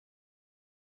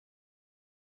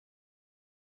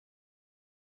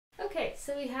Okay,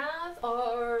 so we have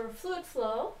our fluid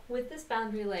flow with this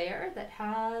boundary layer that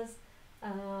has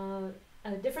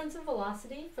a difference in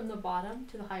velocity from the bottom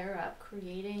to the higher up,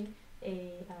 creating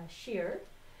a shear.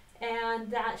 And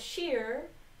that shear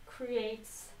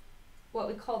creates what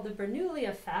we call the Bernoulli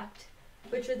effect,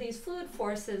 which are these fluid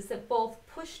forces that both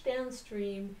push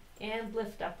downstream and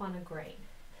lift up on a grain.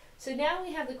 So now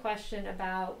we have the question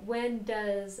about, when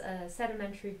does a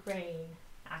sedimentary grain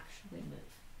actually move?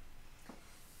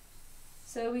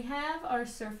 So we have our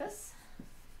surface,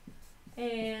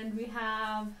 and we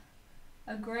have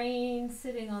a grain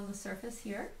sitting on the surface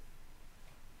here.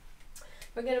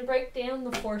 We're going to break down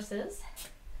the forces.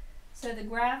 So the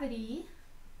gravity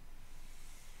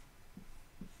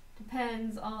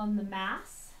depends on the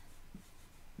mass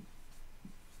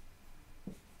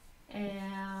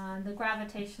and the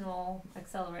gravitational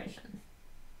acceleration.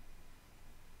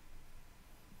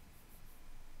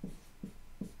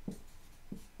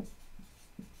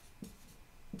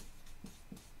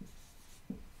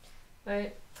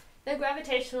 Right? The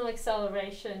gravitational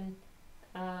acceleration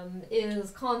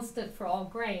is constant for all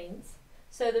grains.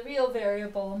 So the real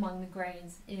variable among the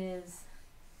grains is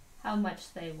how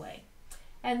much they weigh.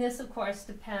 And this, of course,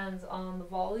 depends on the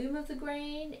volume of the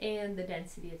grain and the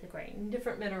density of the grain.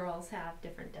 Different minerals have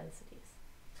different densities.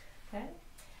 Okay?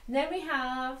 And then we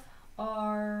have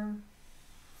our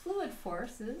fluid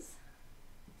forces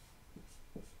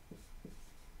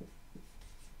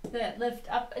that lift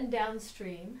up and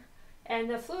downstream. And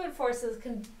the fluid forces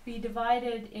can be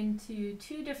divided into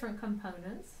two different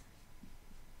components.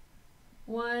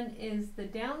 One is the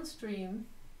downstream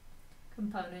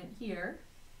component here.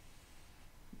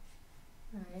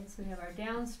 All right, so we have our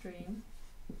downstream.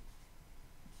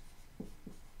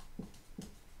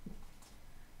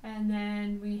 And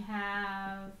then we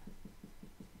have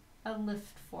a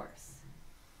lift force.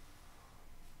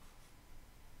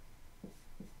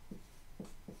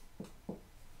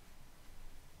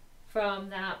 From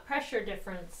that pressure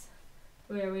difference,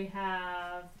 where we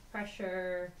have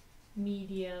pressure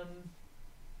medium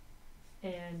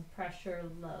and pressure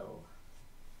low.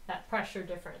 That pressure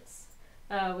difference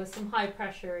with some high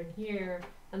pressure in here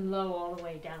and low all the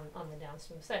way down on the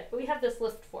downstream side. But we have this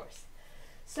lift force.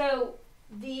 So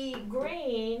the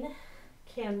grain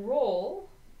can roll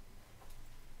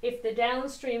if the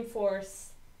downstream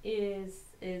force is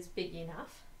big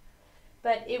enough,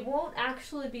 but it won't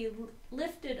actually be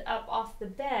lifted up off the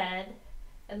bed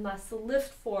unless the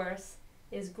lift force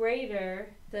is greater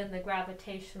than the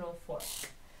gravitational force.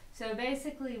 So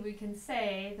basically we can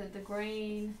say that the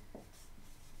grain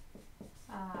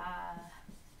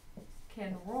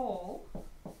can roll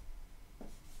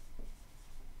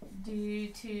due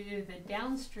to the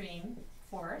downstream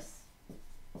force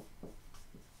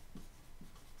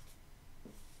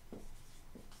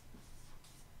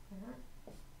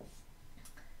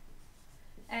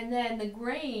and then the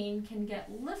grain can get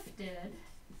lifted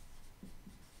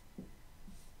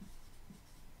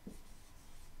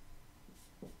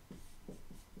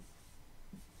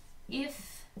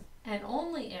if and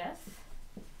only if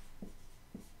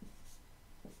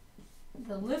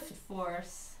the lift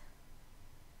force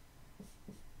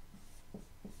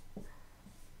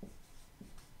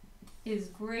is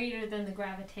greater than the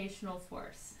gravitational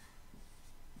force.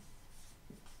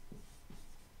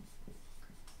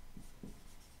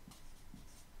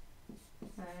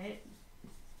 Right?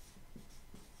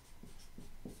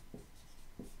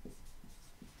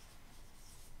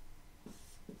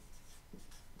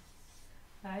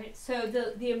 Right? So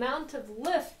the amount of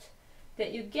lift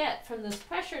that you get from this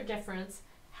pressure difference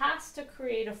has to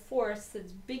create a force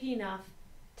that's big enough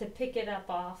to pick it up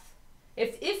off.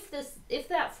 If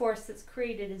that force that's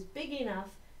created is big enough,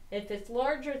 if it's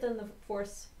larger than the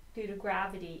force due to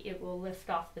gravity, it will lift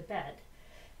off the bed.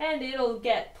 And it'll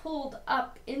get pulled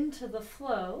up into the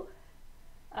flow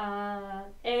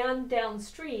and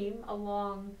downstream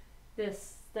along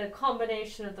the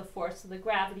combination of the force, so the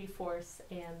gravity force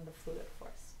and the fluid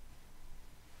force.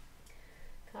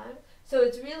 Okay? So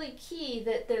it's really key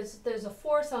that there's a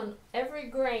force on every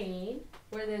grain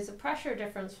where there's a pressure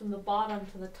difference from the bottom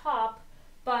to the top,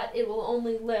 but it will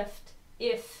only lift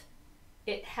if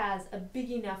it has a big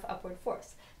enough upward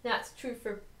force. That's true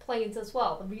for planes as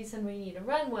well. The reason we need a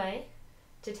runway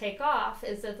to take off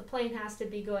is that the plane has to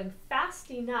be going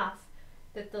fast enough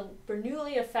that the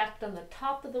Bernoulli effect on the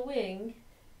top of the wing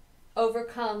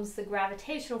overcomes the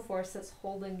gravitational force that's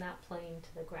holding that plane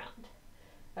to the ground.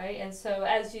 Right? And so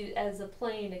as the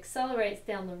plane accelerates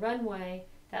down the runway,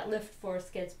 that lift force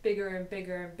gets bigger and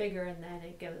bigger and bigger, and then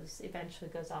it eventually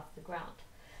goes off the ground.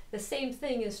 The same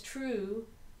thing is true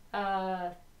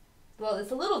the well,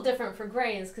 it's a little different for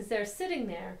grains because they're sitting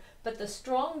there, but the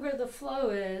stronger the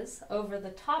flow is over the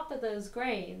top of those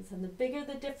grains, and the bigger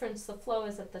the difference the flow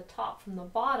is at the top from the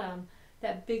bottom,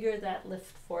 that bigger that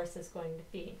lift force is going to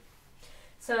be.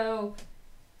 So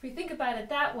if we think about it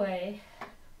that way,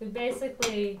 we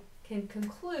basically can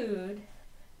conclude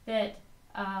that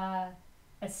a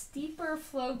steeper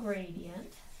flow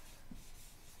gradient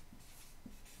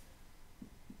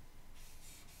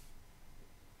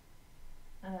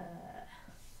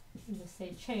I'm going to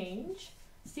say change.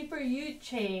 Steeper U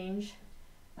change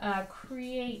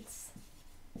creates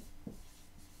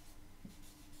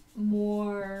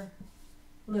more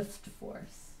lift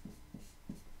force.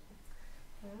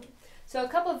 Okay. So a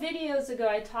couple of videos ago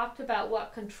I talked about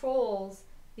what controls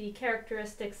the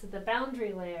characteristics of the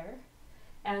boundary layer,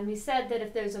 and we said that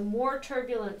if there's a more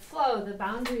turbulent flow, the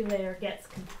boundary layer gets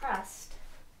compressed.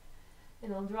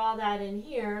 And I'll draw that in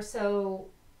here. So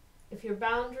if your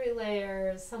boundary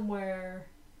layer is somewhere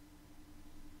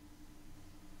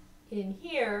in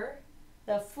here,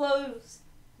 the flow's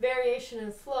variation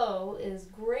in flow is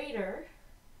greater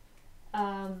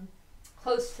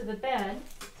close to the bed,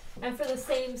 and for the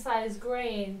same size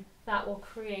grain, that will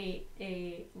create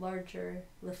a larger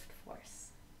lift force.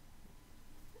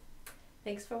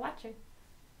 Thanks for watching.